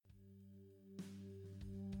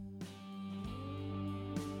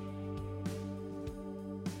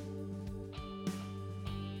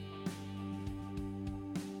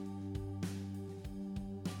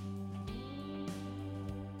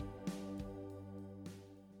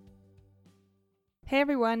Hey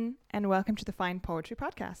everyone, and welcome to the Fine Poetry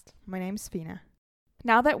Podcast. My name's Fina.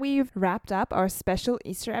 Now that we've wrapped up our special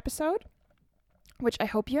Easter episode, which I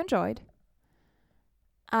hope you enjoyed,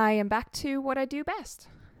 I am back to what I do best,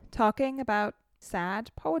 talking about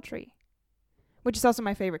sad poetry, which is also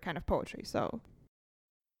my favorite kind of poetry. So,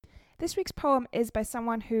 this week's poem is by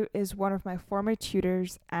someone who is one of my former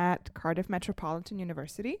tutors at Cardiff Metropolitan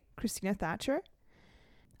University, Christina Thatcher.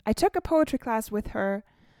 I took a poetry class with her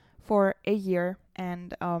for a year,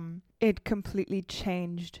 and it completely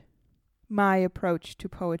changed my approach to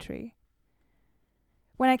poetry.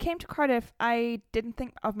 When I came to Cardiff, I didn't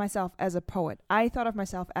think of myself as a poet. I thought of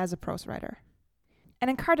myself as a prose writer.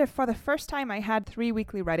 And in Cardiff, for the first time, I had 3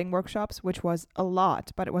 weekly writing workshops, which was a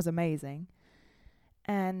lot, but it was amazing.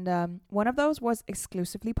 And one of those was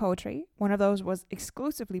exclusively poetry, one of those was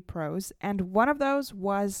exclusively prose, and one of those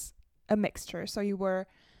was a mixture. So you were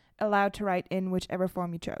allowed to write in whichever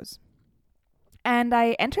form you chose. And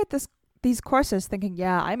I entered these courses thinking,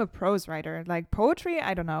 yeah, I'm a prose writer. Like poetry,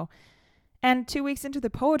 I don't know. And 2 weeks into the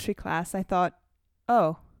poetry class, I thought,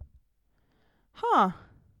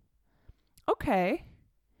 okay.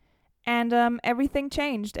 And everything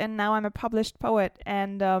changed, and now I'm a published poet.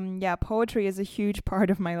 And poetry is a huge part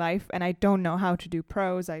of my life, and I don't know how to do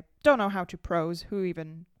prose. I don't know how to prose. Who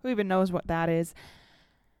even knows what that is?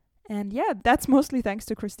 And yeah, that's mostly thanks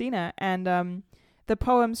to Christina and the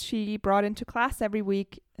poems she brought into class every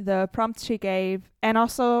week, the prompts she gave, and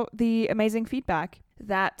also the amazing feedback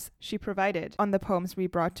that she provided on the poems we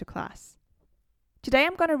brought to class. Today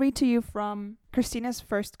I'm going to read to you from Christina's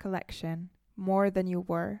first collection, More Than You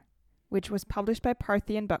Were, which was published by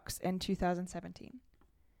Parthian Books in 2017.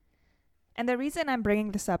 And the reason I'm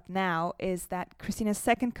bringing this up now is that Christina's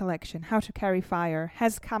second collection, How to Carry Fire,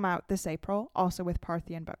 has come out this April, also with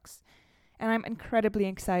Parthian Books. And I'm incredibly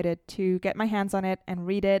excited to get my hands on it and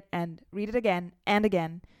read it again and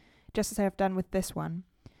again, just as I have done with this one.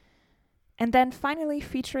 And then finally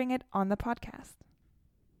featuring it on the podcast.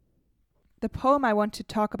 The poem I want to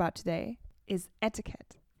talk about today is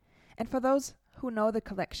Etiquette. And for those who know the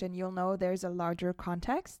collection, you'll know there's a larger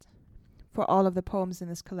context for all of the poems in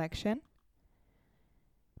this collection.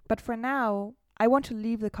 But for now, I want to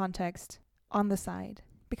leave the context on the side,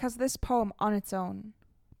 because this poem on its own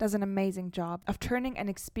does an amazing job of turning an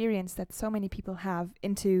experience that so many people have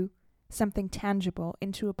into something tangible,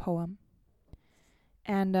 into a poem.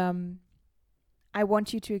 And I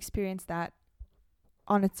want you to experience that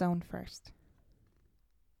on its own first.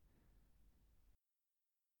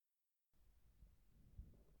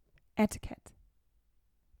 Etiquette.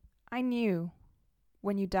 I knew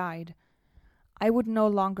when you died, I would no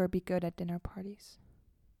longer be good at dinner parties.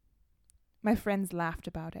 My friends laughed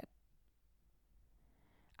about it.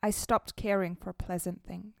 I stopped caring for pleasant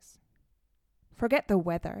things. Forget the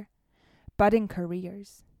weather, budding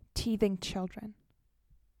careers, teething children.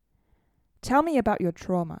 Tell me about your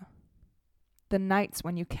trauma, the nights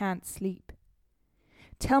when you can't sleep.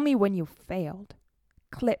 Tell me when you failed,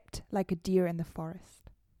 clipped like a deer in the forest.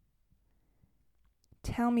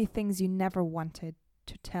 Tell me things you never wanted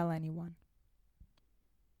to tell anyone.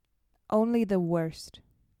 Only the worst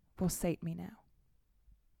will sate me now.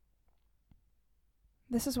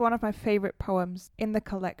 This is one of my favorite poems in the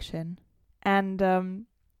collection, and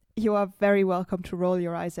you are very welcome to roll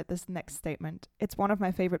your eyes at this next statement. It's one of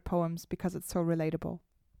my favorite poems because it's so relatable.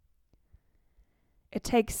 It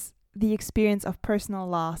takes the experience of personal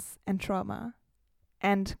loss and trauma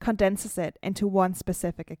and condenses it into one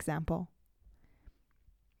specific example.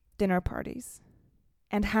 Dinner parties,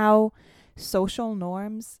 and how social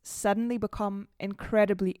norms suddenly become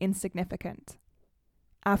incredibly insignificant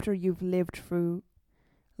after you've lived through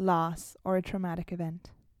loss or a traumatic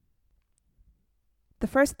event. The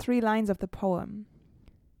first 3 lines of the poem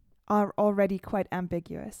are already quite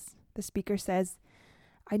ambiguous. The speaker says,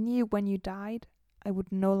 I knew when you died, I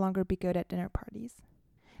would no longer be good at dinner parties.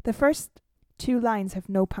 The first 2 lines have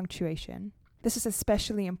no punctuation. This is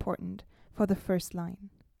especially important for the first line.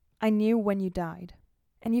 I knew when you died.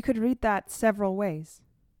 And you could read that several ways.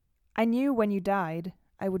 I knew when you died,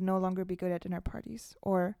 I would no longer be good at dinner parties.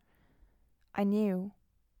 Or, I knew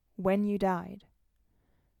when you died,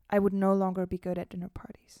 I would no longer be good at dinner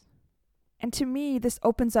parties. And to me, this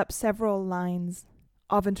opens up several lines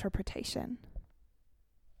of interpretation.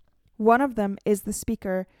 One of them is the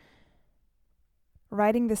speaker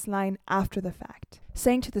writing this line after the fact,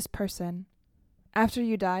 saying to this person, after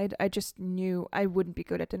you died, I just knew I wouldn't be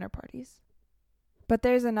good at dinner parties. But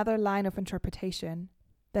there's another line of interpretation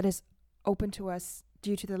that is open to us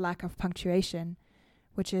due to the lack of punctuation,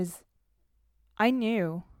 which is, I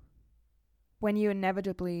knew when you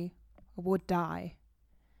inevitably would die,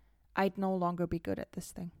 I'd no longer be good at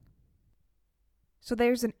this thing. So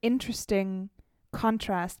there's an interesting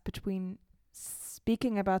contrast between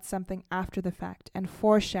speaking about something after the fact and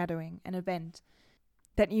foreshadowing an event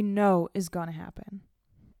that you know is going to happen.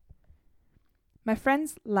 My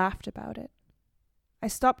friends laughed about it. I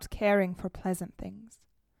stopped caring for pleasant things.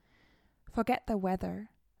 Forget the weather,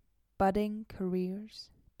 budding careers,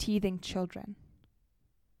 teething children.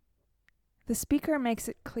 The speaker makes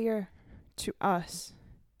it clear to us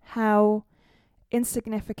how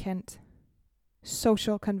insignificant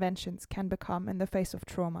social conventions can become in the face of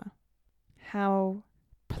trauma. How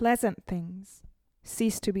pleasant things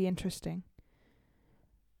cease to be interesting.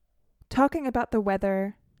 Talking about the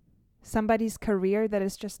weather, somebody's career that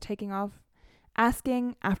is just taking off,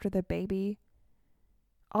 asking after the baby,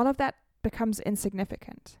 all of that becomes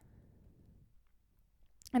insignificant.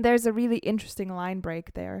 And there's a really interesting line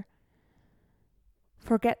break there.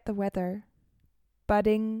 Forget the weather,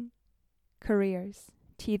 budding careers,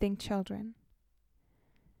 teething children.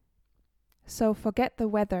 So forget the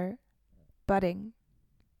weather, budding.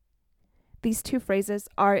 These two phrases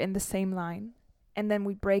are in the same line. And then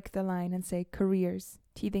we break the line and say careers,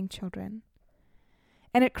 teething children.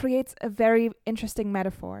 And it creates a very interesting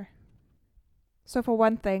metaphor. So for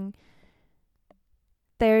one thing,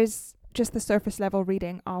 there's just the surface level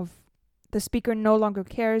reading of the speaker no longer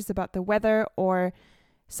cares about the weather or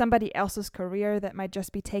somebody else's career that might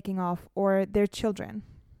just be taking off or their children.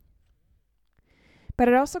 But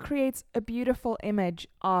it also creates a beautiful image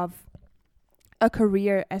of a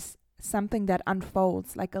career as something that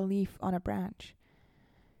unfolds like a leaf on a branch.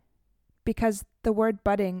 Because the word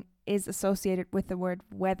budding is associated with the word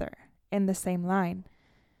weather in the same line.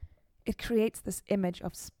 It creates this image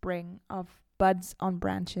of spring, of buds on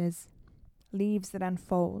branches, leaves that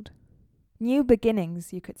unfold. New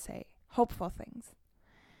beginnings, you could say, hopeful things.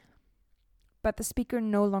 But the speaker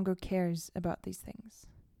no longer cares about these things.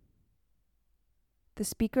 The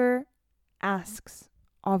speaker asks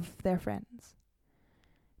of their friends,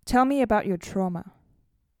 tell me about your trauma,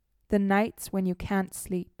 the nights when you can't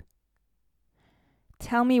sleep.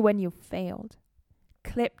 Tell me when you failed,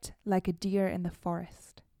 clipped like a deer in the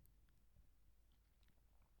forest.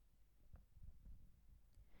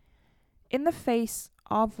 In the face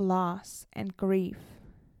of loss and grief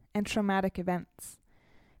and traumatic events,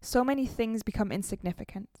 so many things become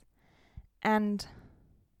insignificant. And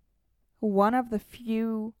one of the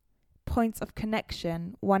few points of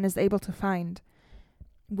connection one is able to find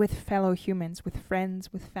with fellow humans, with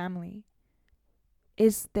friends, with family,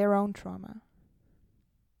 is their own trauma.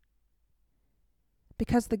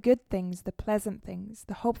 Because the good things, the pleasant things,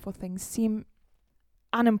 the hopeful things seem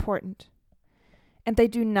unimportant. And they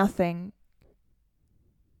do nothing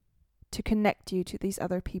to connect you to these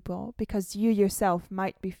other people because you yourself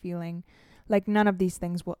might be feeling like none of these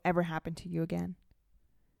things will ever happen to you again.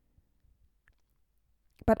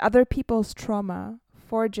 But other people's trauma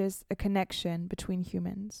forges a connection between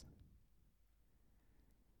humans.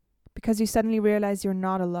 Because you suddenly realize you're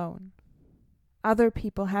not alone. Other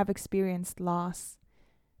people have experienced loss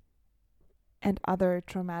and other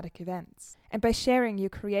traumatic events. And by sharing, you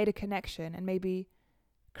create a connection and maybe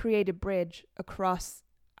create a bridge across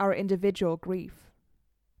our individual grief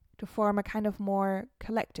to form a kind of more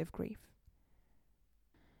collective grief.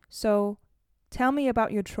 So, tell me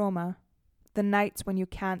about your trauma, the nights when you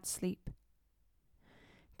can't sleep.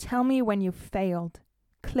 Tell me when you failed,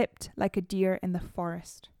 clipped like a deer in the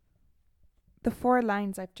forest. The 4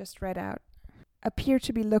 lines I've just read out appear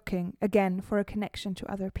to be looking, again, for a connection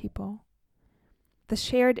to other people. The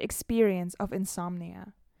shared experience of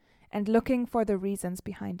insomnia and looking for the reasons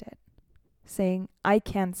behind it. Saying, I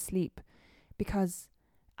can't sleep because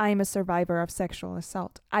I'm a survivor of sexual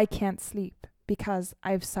assault. I can't sleep because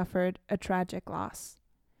I've suffered a tragic loss.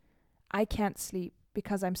 I can't sleep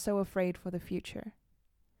because I'm so afraid for the future.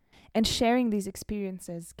 And sharing these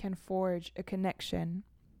experiences can forge a connection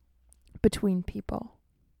between people.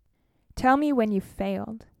 Tell me when you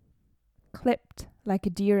failed, clipped like a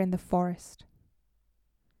deer in the forest.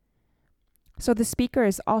 So the speaker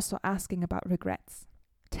is also asking about regrets.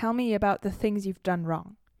 Tell me about the things you've done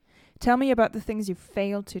wrong. Tell me about the things you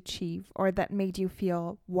failed to achieve or that made you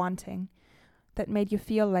feel wanting, that made you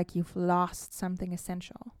feel like you've lost something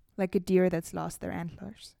essential, like a deer that's lost their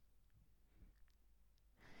antlers.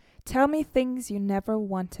 Tell me things you never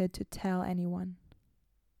wanted to tell anyone.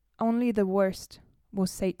 Only the worst will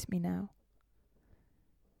sate me now.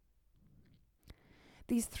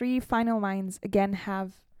 These 3 final lines again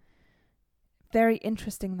have very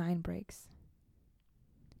interesting line breaks.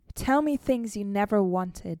 Tell me things you never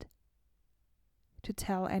wanted to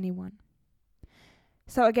tell anyone.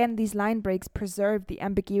 So again, these line breaks preserve the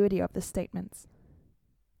ambiguity of the statements.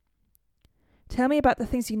 Tell me about the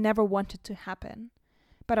things you never wanted to happen,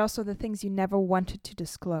 but also the things you never wanted to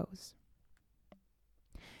disclose.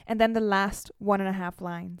 And then the last 1.5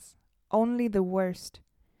 lines. Only the worst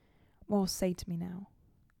will say to me now.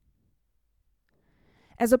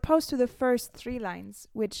 As opposed to the first 3 lines,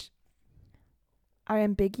 which are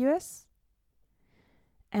ambiguous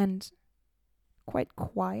and quite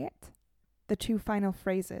quiet, the 2 final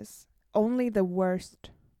phrases, only the worst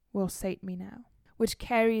will sate me now, which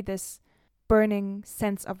carry this burning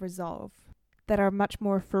sense of resolve that are much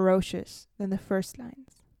more ferocious than the first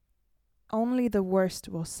lines. Only the worst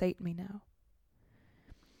will sate me now.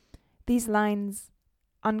 These lines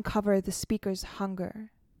uncover the speaker's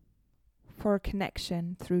hunger for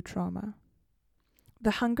connection through trauma,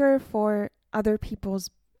 the hunger for other people's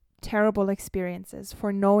terrible experiences,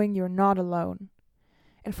 for knowing you're not alone,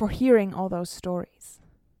 and for hearing all those stories.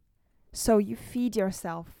 So you feed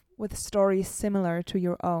yourself with stories similar to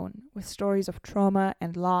your own, with stories of trauma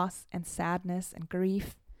and loss and sadness and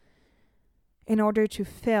grief, in order to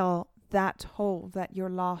fill that hole that your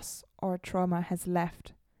loss or trauma has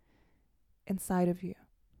left inside of you.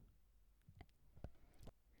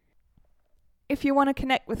 If you want to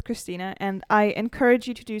connect with Christina, and I encourage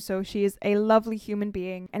you to do so, she is a lovely human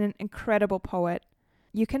being and an incredible poet.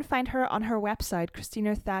 You can find her on her website,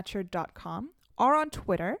 christinathatcher.com, or on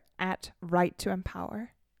Twitter @WriteToEmpower.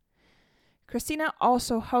 Christina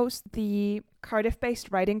also hosts the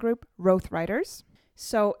Cardiff-based writing group, Roth Writers.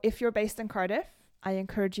 So if you're based in Cardiff, I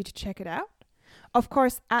encourage you to check it out. Of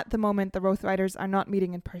course, at the moment, the Roth Writers are not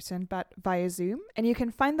meeting in person, but via Zoom. And you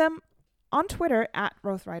can find them on Twitter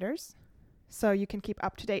 @Roth Writers. So you can keep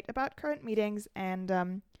up to date about current meetings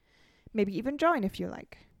and maybe even join if you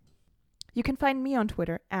like. You can find me on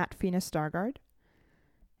Twitter @FinaStargard.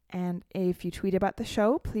 And if you tweet about the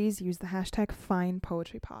show, please use the hashtag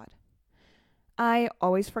 #FinePoetryPod. I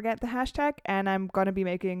always forget the hashtag, and I'm going to be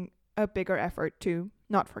making a bigger effort to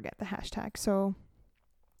not forget the hashtag. So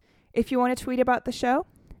if you want to tweet about the show,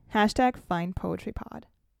 #FinePoetryPod.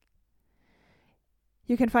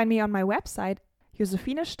 You can find me on my website,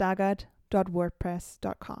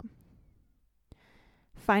 josephinastargard.wordpress.com.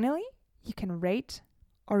 Finally, you can rate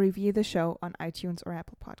or review the show on iTunes or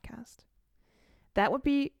Apple Podcast. That would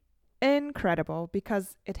be incredible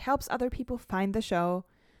because it helps other people find the show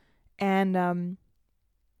and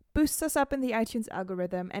boosts us up in the iTunes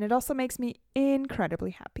algorithm, and it also makes me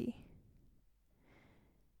incredibly happy.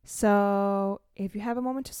 So if you have a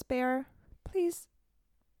moment to spare, please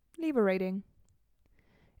leave a rating.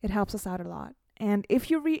 It helps us out a lot. And if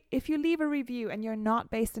you leave a review and you're not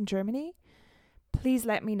based in Germany, please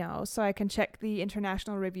let me know so I can check the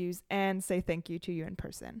international reviews and say thank you to you in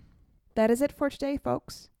person. That is it for today,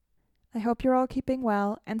 folks. I hope you're all keeping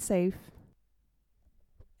well and safe.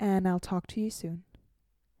 And I'll talk to you soon.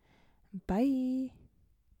 Bye.